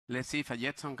Let's see if a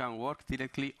Jetson can work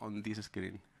directly on this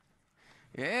screen.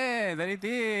 Yeah, there it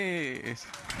is.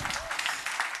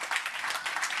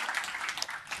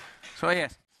 So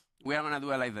yes, we are going to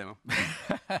do a live demo.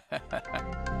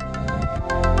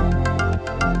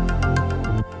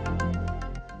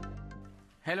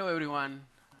 Hello, everyone.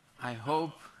 I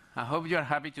hope you are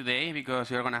happy today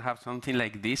because you're going to have something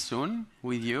like this soon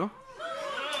with you.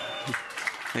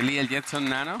 The little Jetson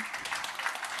Nano.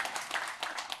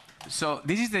 So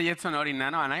this is the Jetson Orin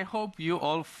Nano, and I hope you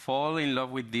all fall in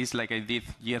love with this like I did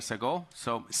years ago.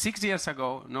 So 6 years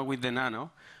ago, not with the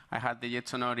Nano, I had the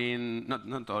Jetson Orin,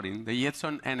 not Orin, the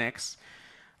Jetson NX.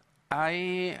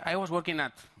 I was working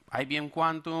at IBM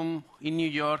Quantum in New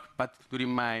York, but during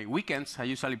my weekends, I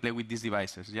usually play with these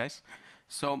devices, yes?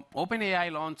 So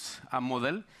OpenAI launched a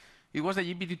model. It was the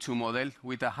GPT-2 model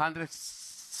with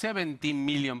 170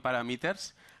 million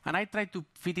parameters, and I tried to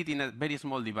fit it in a very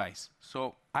small device.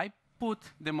 So I put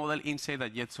the model inside the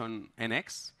Jetson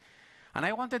NX, and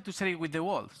I wanted to share it with the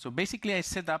world. So basically, I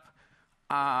set up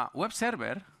a web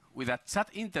server with a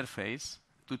chat interface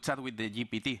to chat with the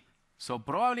GPT. So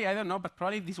probably, I don't know, but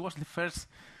probably this was the first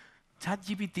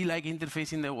ChatGPT-like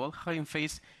interface in the world. Hugging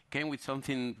Face came with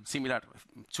something similar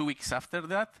 2 weeks after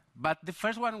that, but the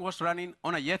first one was running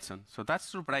on a Jetson, so that's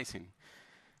surprising.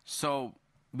 So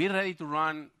be ready to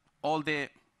run all the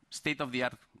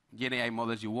state-of-the-art GenAI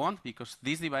models you want, because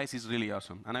this device is really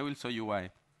awesome, and I will show you why.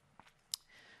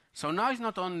 So now it's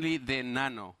not only the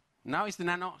Nano, now it's the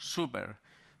Nano Super.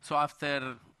 So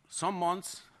after some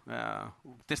months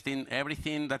testing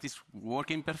everything that is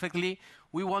working perfectly,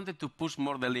 we wanted to push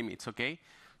more the limits, okay?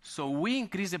 So we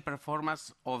increased the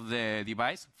performance of the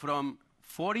device from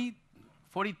 40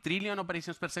 trillion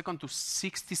operations per second to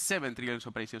 67 trillion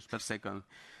operations per second.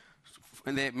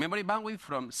 And the memory bandwidth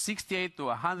from 68 to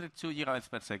 102 gigabytes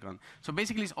per second. So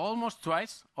basically, it's almost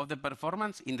twice of the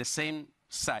performance in the same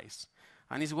size.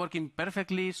 And it's working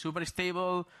perfectly, super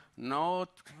stable, no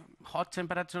hot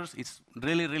temperatures. It's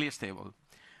really, really stable.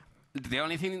 The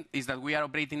only thing is that we are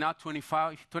operating at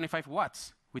 25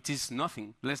 watts, which is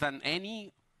nothing, less than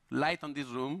any light on this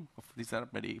room. These are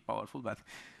very powerful, but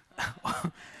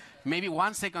maybe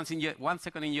 1 second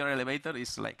in your elevator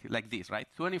is like this, right?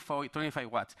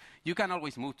 25 watts. You can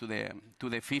always move to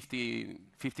the 15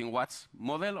 watts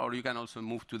model, or you can also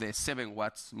move to the 7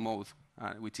 watts mode,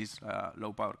 which is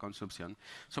low power consumption.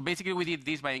 So basically, we did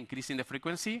this by increasing the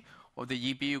frequency of the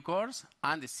GPU cores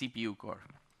and the CPU core.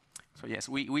 So yes,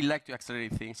 we like to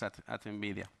accelerate things at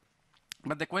NVIDIA.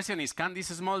 But the question is, can this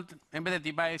small embedded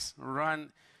device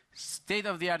run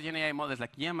state-of-the-art GenAI models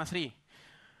like Gemma3?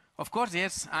 Of course,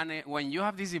 yes. And when you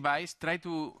have this device, try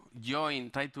to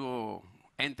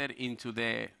enter into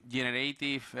the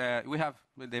generative. We have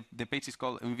the page is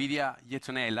called NVIDIA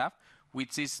Jetson AI Lab,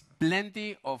 which is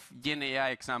plenty of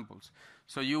GenAI examples.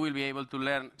 So you will be able to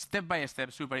learn step by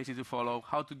step, super easy to follow,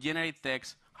 how to generate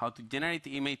text, how to generate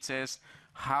images,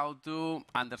 how to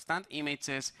understand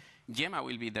images. Gemma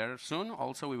will be there soon.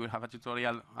 Also, we will have a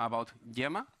tutorial about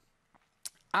Gemma.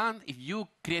 And if you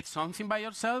create something by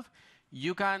yourself,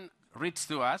 you can reach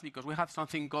to us, because we have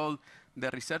something called the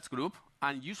research group.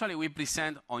 And usually we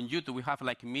present on YouTube. We have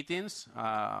like meetings.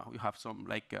 We have some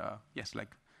like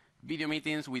video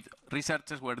meetings with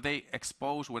researchers where they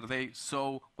expose, where they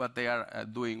show what they are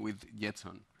doing with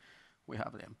Jetson. We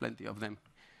have them, plenty of them.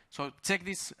 So check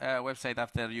this website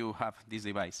after you have this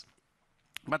device.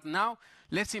 But now,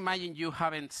 let's imagine you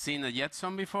haven't seen a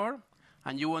Jetson before,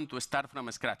 and you want to start from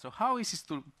scratch. So how is it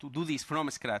to do this from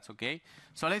scratch, okay?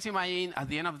 So let's imagine at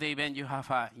the end of the event, you have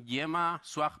a Gemma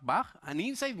swag bag, and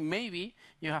inside maybe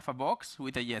you have a box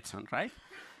with a Jetson, right?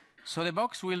 So the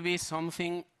box will be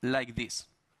something like this.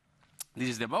 This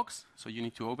is the box, so you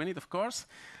need to open it, of course.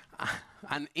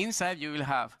 And inside you will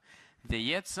have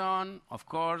the Jetson, of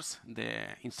course, the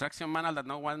instruction manual that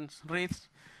no one reads,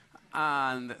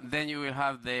 and then you will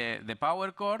have the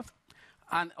power cord.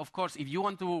 And of course, if you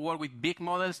want to work with big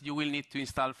models, you will need to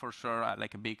install for sure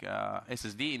like a big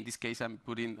SSD. In this case, I'm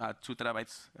putting 2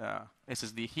 terabytes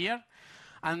SSD here.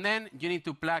 And then you need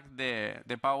to plug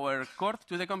the power cord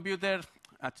to the computer,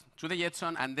 to the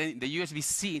Jetson, and then the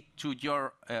USB-C to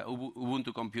your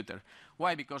Ubuntu computer.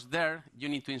 Why? Because there you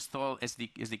need to install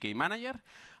SDK Manager,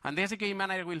 and the SDK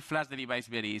Manager will flash the device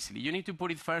very easily. You need to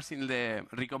put it first in the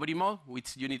recovery mode,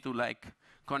 which you need to like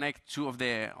connect 2 of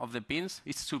the pins.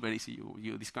 It's super easy.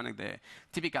 You disconnect the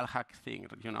typical hack thing,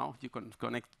 you know. You can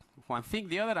connect one thing,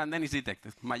 the other, and then it's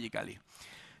detected magically.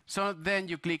 So then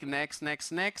you click next,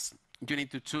 next, next. You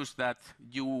need to choose that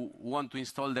you want to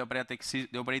install the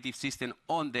operative system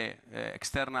on the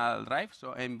external drive,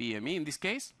 so NVMe in this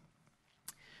case.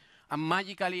 And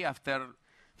magically, after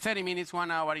 30 minutes,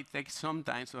 1 hour, it takes some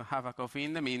time, so have a coffee.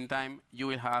 In the meantime, you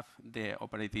will have the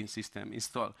operating system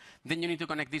installed. Then you need to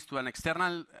connect this to an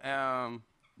external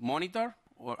monitor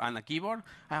and a keyboard.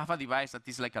 I have a device that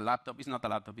is like a laptop. It's not a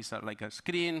laptop, it's like a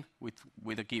screen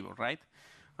with a keyboard, right?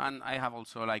 And I have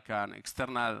also like an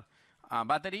external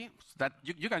battery that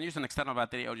you can use an external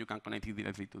battery, or you can connect it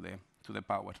directly to the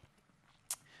power.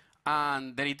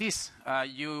 And there it is.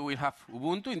 You will have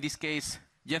Ubuntu, in this case,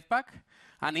 Jetpack.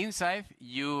 And inside,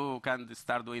 you can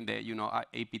start doing the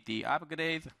apt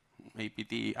upgrade, apt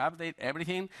update,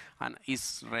 everything, and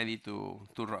it's ready to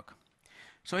rock.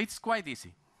 So it's quite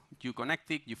easy. You connect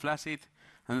it, you flash it,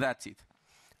 and that's it.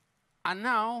 And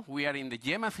now we are in the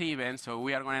Gemma3 event, so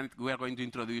we are going to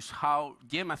introduce how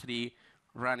Gemma3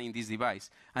 run in this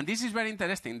device. And this is very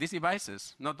interesting. These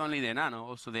devices, not only the Nano,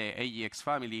 also the AEX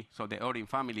family, so the Orin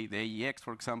family, the AEX,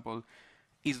 for example,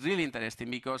 is really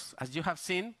interesting because, as you have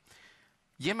seen,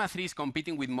 Gemma3 is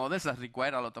competing with models that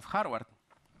require a lot of hardware.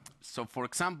 So, for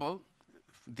example,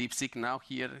 DeepSeek now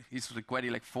here is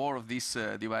requiring like 4 of these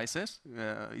devices.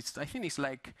 I think it's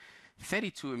like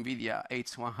 32 NVIDIA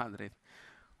H100.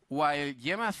 While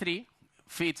Gemma3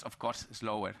 fits, of course,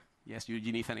 slower. Yes, you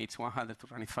need an H100 to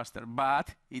run it faster, but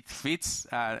it fits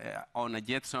on a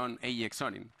Jetson AEX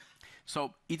Orin.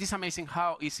 So it is amazing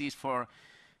how easy it is for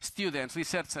students,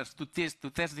 researchers to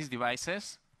test these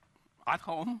devices at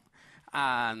home,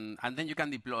 and then you can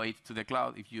deploy it to the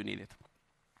cloud if you need it.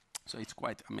 So it's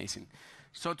quite amazing.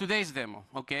 So today's demo,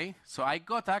 okay? So I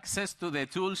got access to the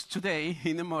tools today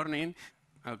in the morning,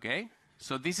 okay?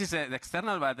 So this is the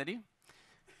external battery.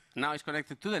 Now it's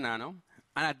connected to the Nano.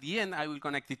 And at the end, I will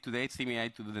connect it to the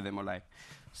HDMI to do the demo live.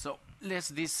 So let's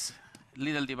this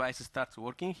little device start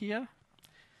working here.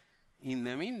 In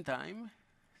the meantime,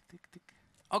 tick, tick.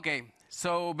 Okay,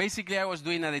 so basically I was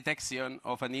doing a detection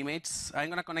of an image. I'm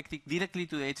going to connect it directly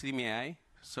to the HDMI.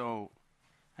 So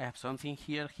I have something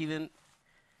here hidden,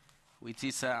 which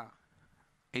is a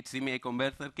HDMI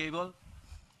converter cable.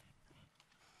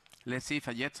 Let's see if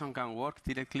a Jetson can work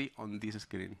directly on this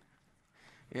screen.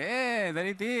 Yeah, there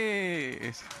it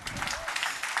is.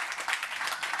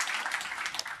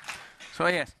 So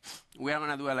yes, we are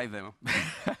going to do a live demo.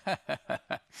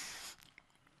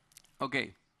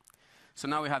 Okay, so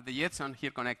now we have the Jetson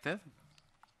here connected.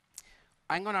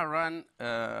 I'm going to run,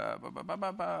 I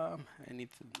need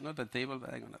not a table,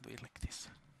 but I'm going to do it like this.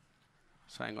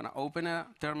 So I'm going to open a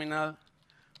terminal. I'm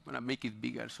going to make it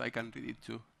bigger so I can read it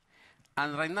too.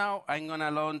 And right now, I'm going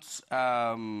to launch,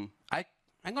 I'm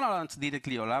going to launch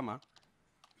directly Olama,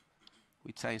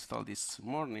 which I installed this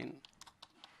morning.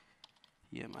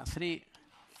 Gemma3,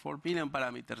 4 billion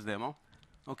parameters demo.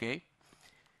 Okay.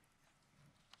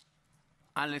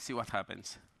 And let's see what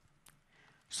happens.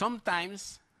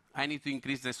 Sometimes I need to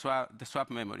increase the swap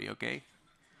memory, okay?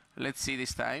 Let's see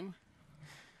this time.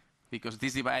 Because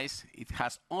this device, it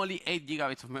has only 8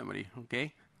 gigabytes of memory,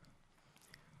 okay?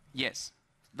 Yes.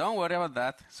 Don't worry about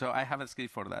that. So I have a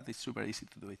script for that. It's super easy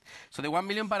to do it. So the 1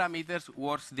 million parameters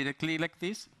works directly like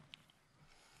this.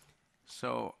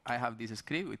 So I have this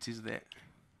script, which is the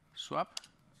swap.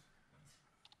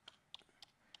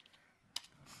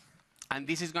 And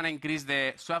this is going to increase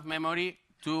the swap memory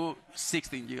to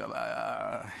 16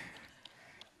 gigabytes.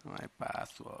 My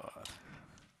password.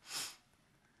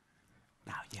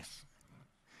 Now, yes.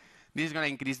 This is going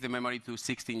to increase the memory to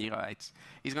 16 gigabytes.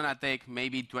 It's going to take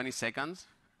maybe 20 seconds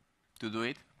to do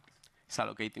it. It's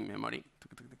allocating memory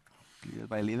little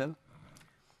by little.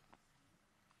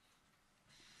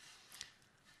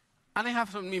 And I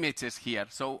have some images here.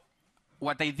 So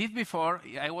what I did before,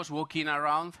 I was walking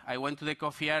around. I went to the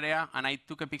coffee area, and I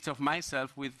took a picture of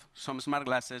myself with some smart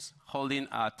glasses holding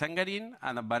a tangerine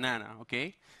and a banana,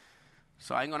 okay?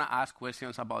 So I'm going to ask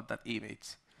questions about that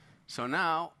image. So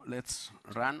now, let's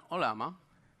run Olama.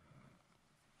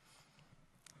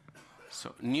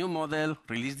 So new model,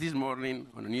 released this morning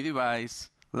on a new device,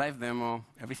 live demo,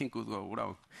 everything could go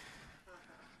wrong.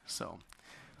 So,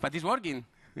 but it's working.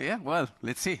 Yeah, well,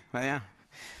 let's see. Yeah.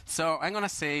 So I'm going to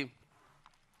say,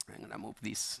 I'm going to move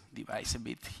this device a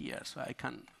bit here so I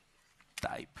can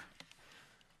type.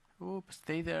 Oops,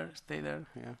 stay there,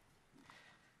 yeah.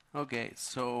 Okay,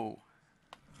 so,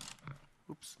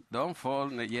 oops, don't fall,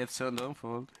 Jetson, don't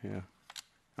fall, yeah.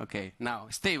 Okay, now,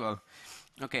 stable.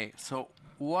 Okay, so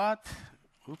what,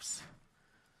 oops,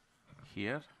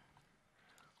 here.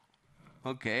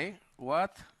 Okay,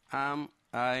 what am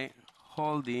I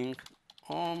holding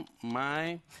on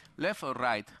my left or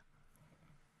right?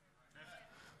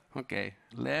 Okay,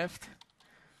 left.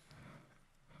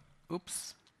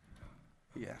 Oops.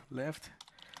 Yeah, left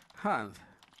hand.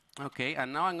 Okay,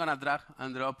 and now I'm going to drag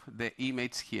and drop the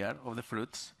image here of the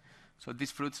fruits. So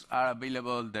these fruits are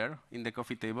available there in the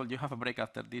coffee table. You have a break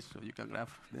after this, so you can grab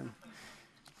them.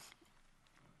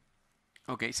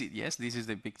 Okay, see, yes, this is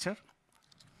the picture.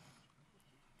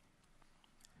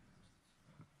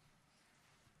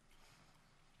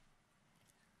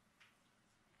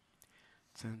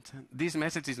 This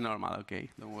message is normal, okay?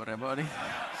 Don't worry about it.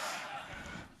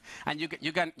 And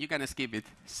you can skip it.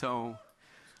 So,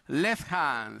 left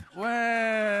hand.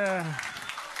 Well.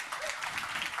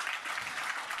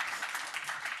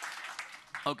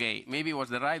 Okay, maybe it was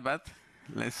the right, but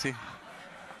let's see.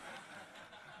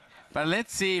 But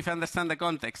let's see if I understand the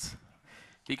context.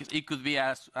 Because it could be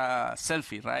a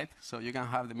selfie, right? So you can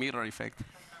have the mirror effect.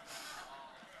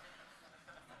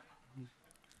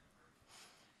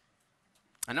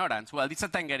 An orange. Well, it's a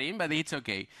tangerine, but it's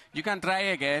okay. You can try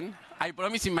again. I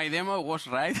promise in my demo it was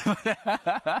right.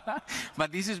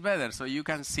 But this is better, so you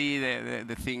can see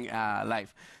the thing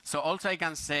live. So also I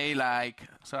can say like,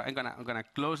 so I'm gonna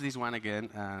close this one again,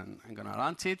 and I'm gonna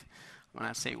launch it. I'm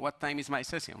gonna say, what time is my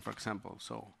session, for example?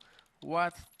 So,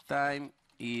 what time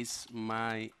is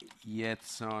my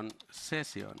Jetson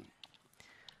session?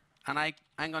 And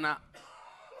I'm gonna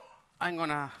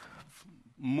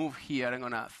move here. I'm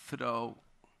gonna throw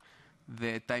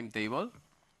the timetable.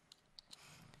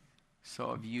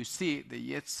 So if you see, the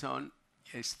Jetson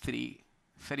is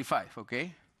 3:35,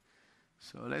 okay?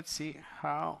 So let's see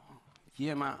how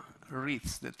Gemma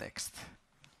reads the text.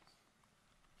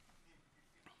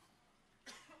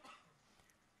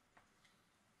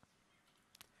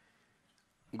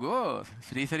 Good,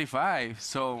 3:35.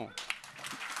 So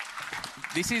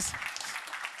this is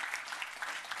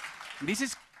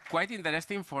quite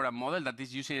interesting for a model that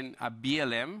is using a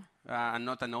VLM and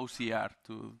not an OCR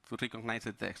to recognize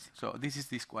the text. So this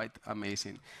is quite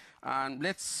amazing. And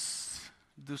let's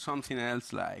do something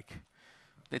else like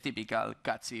the typical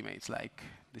catchy image, like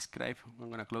describe. I'm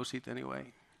going to close it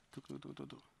anyway.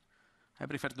 I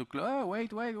prefer to close. Oh,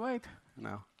 wait.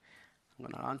 Now I'm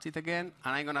going to launch it again,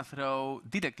 and I'm going to throw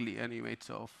directly an image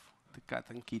of the cat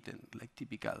and kitten, like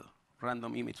typical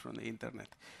random image from the internet.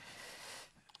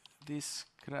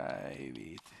 Describe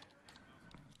it.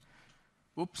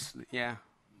 Oops, yeah,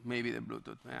 maybe the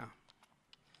Bluetooth, yeah.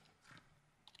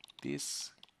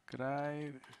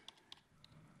 Describe.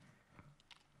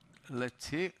 Let's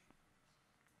see.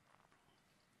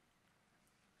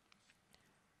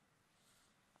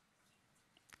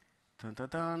 Dun, dun,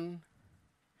 dun.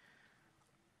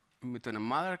 Between a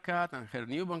mother cat and her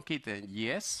newborn kitten,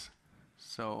 yes.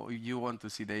 So if you want to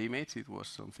see the image, it was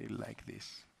something like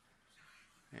this.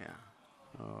 Yeah.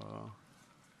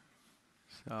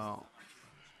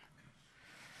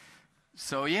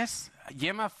 So yes,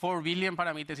 Gemma 4 billion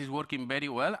parameters is working very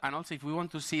well. And also, if we want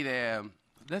to see the,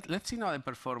 let's see now the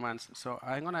performance. So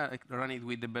I'm going to run it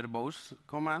with the verbose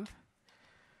command.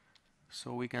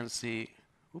 So we can see,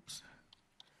 oops,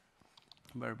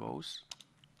 verbose.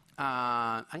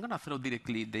 I'm going to throw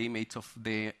directly the image of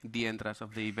the entrance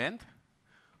of the event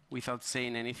without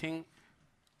saying anything.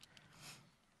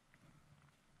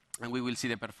 And we will see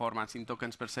the performance in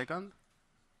tokens per second,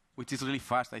 which is really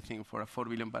fast, I think, for a 4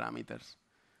 billion parameters.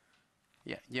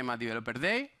 Yeah, Gemma Developer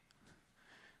Day.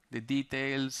 The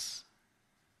details,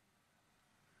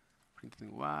 printed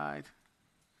in white.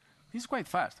 This is quite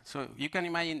fast. So you can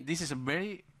imagine this is a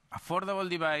very affordable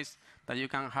device that you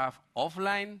can have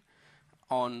offline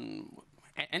on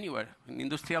anywhere, an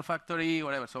industrial factory,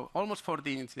 whatever. So almost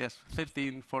 14, yes,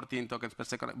 13, 14 tokens per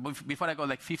second. Before I got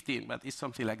like 15, but it's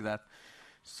something like that.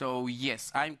 So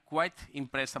yes, I'm quite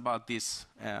impressed about this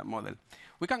model.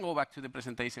 We can go back to the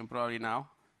presentation probably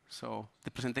now. So the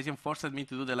presentation forced me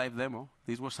to do the live demo.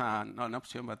 This was not an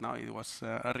option, but now it was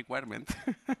a requirement.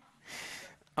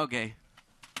 Okay.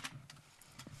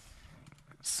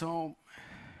 So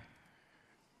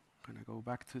I'm going to go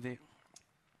back to the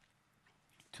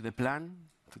plan,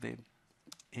 to the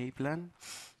A plan.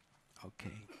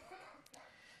 Okay.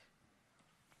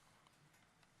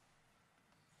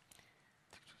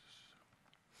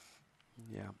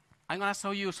 Yeah. I'm going to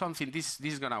show you something. This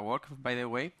is going to work, by the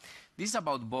way. This is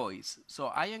about voice. So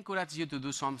I encourage you to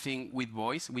do something with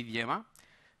voice, with Gemma.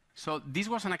 So this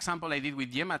was an example I did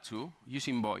with Gemma2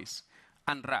 using voice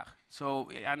and RAG. So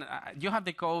you have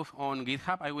the code on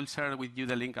GitHub. I will share with you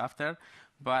the link after.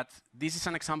 But this is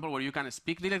an example where you can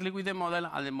speak directly with the model,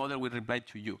 and the model will reply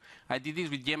to you. I did this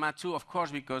with Gemma2, of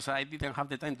course, because I didn't have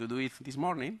the time to do it this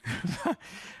morning.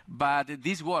 But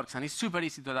this works, and it's super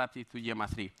easy to adapt it to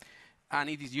Gemma3. And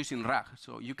it is using RAG,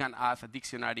 so you can add a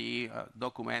dictionary,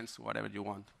 documents, whatever you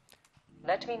want.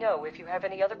 Let me know if you have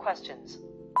any other questions.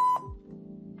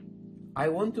 I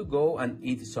want to go and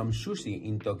eat some sushi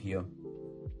in Tokyo.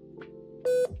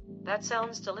 That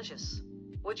sounds delicious.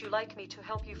 Would you like me to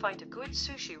help you find a good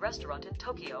sushi restaurant in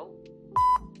Tokyo?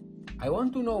 I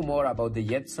want to know more about the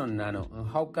Jetson Nano and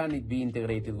how can it be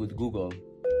integrated with Google.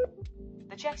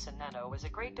 The Jetson Nano is a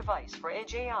great device for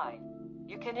Edge AI.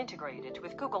 You can integrate it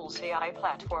with Google's AI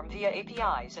platform via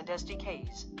APIs and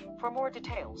SDKs. For more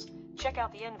details, check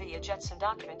out the NVIDIA Jetson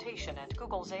documentation and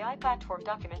Google's AI platform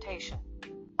documentation.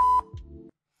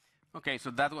 Okay,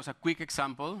 so that was a quick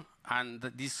example, and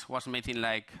this was made in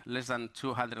like less than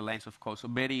 200 lines of code, so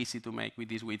very easy to make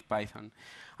with Python.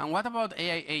 And what about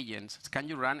AI agents? Can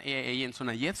you run AI agents on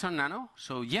a Jetson Nano?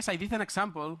 So yes, I did an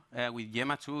example with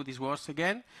Gemma2, this was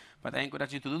again, but I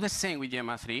encourage you to do the same with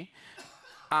Gemma3.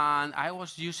 And I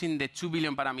was using the 2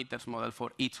 billion parameters model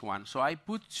for each one. So I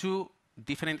put two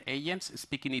different agents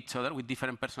speaking each other with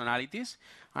different personalities,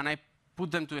 and I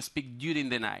put them to speak during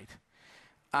the night.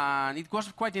 And it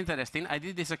was quite interesting. I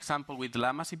did this example with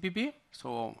Llama CPP.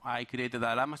 So I created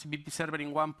a Llama CPP server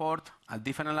in one port, a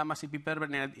different Llama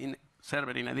CPP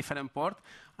server in a different port,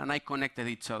 and I connected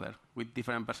each other with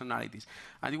different personalities.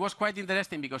 And it was quite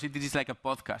interesting because it is like a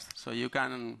podcast. So you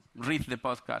can read the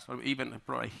podcast or even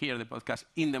probably hear the podcast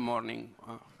in the morning.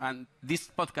 And this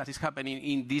podcast is happening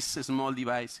in this small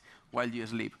device while you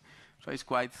sleep. So it's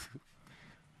quite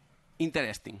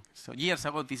interesting. So years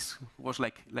ago, this was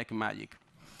like magic.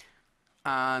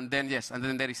 And then, yes, and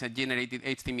then there is a generated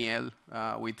HTML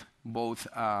with both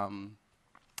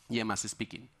Gemmas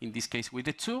speaking. In this case, with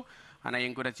the 2, and I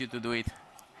encourage you to do it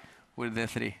with the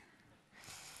 3.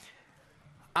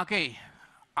 OK,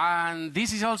 and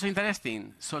this is also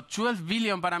interesting. So 12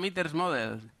 billion parameters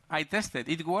model, I tested.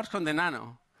 It works on the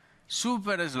Nano.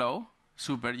 Super slow,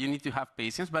 super. You need to have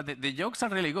patience, but the jokes are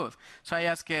really good. So I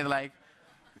asked, like,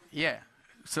 yeah.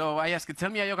 So I asked, tell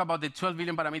me a joke about the 12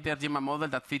 billion parameter Gemma model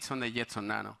that fits on the Jetson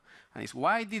Nano. And it's,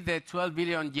 why did the 12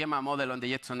 billion Gemma model on the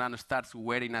Jetson Nano start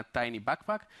wearing a tiny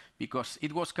backpack? Because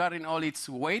it was carrying all its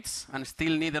weights and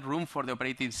still needed room for the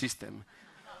operating system.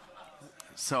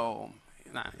 So,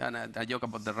 and a joke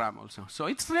about the RAM also. So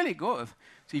it's really good.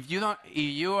 So if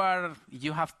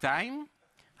you have time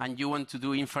and you want to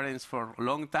do inference for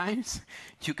long times,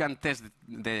 you can test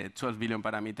the 12 billion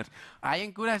parameters. I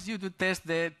encourage you to test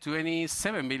the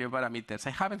 27 billion parameters.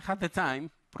 I haven't had the time.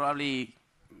 Probably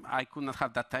I could not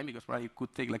have that time because probably it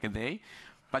could take like a day.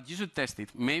 But you should test it.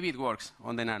 Maybe it works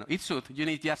on the Nano. It should. You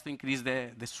need just to increase the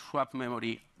swap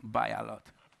memory by a lot.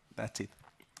 That's it.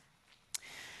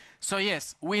 So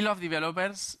yes, we love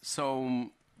developers. So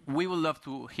we would love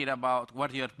to hear about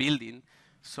what you're building.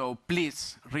 So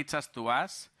please reach us to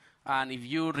us. And if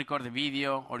you record a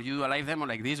video or you do a live demo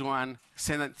like this one,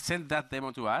 send that demo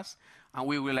to us. And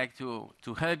we would like to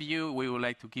help you. We would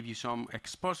like to give you some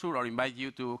exposure or invite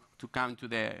you to come to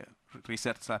the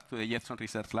research lab, to the Jetson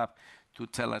Research Lab, to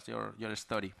tell us your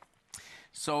story.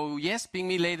 So yes, ping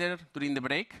me later during the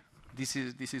break. This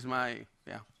is my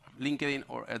LinkedIn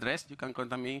or address. You can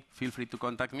contact me. Feel free to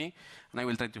contact me. And I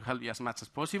will try to help you as much as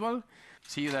possible.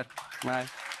 See you there. Bye.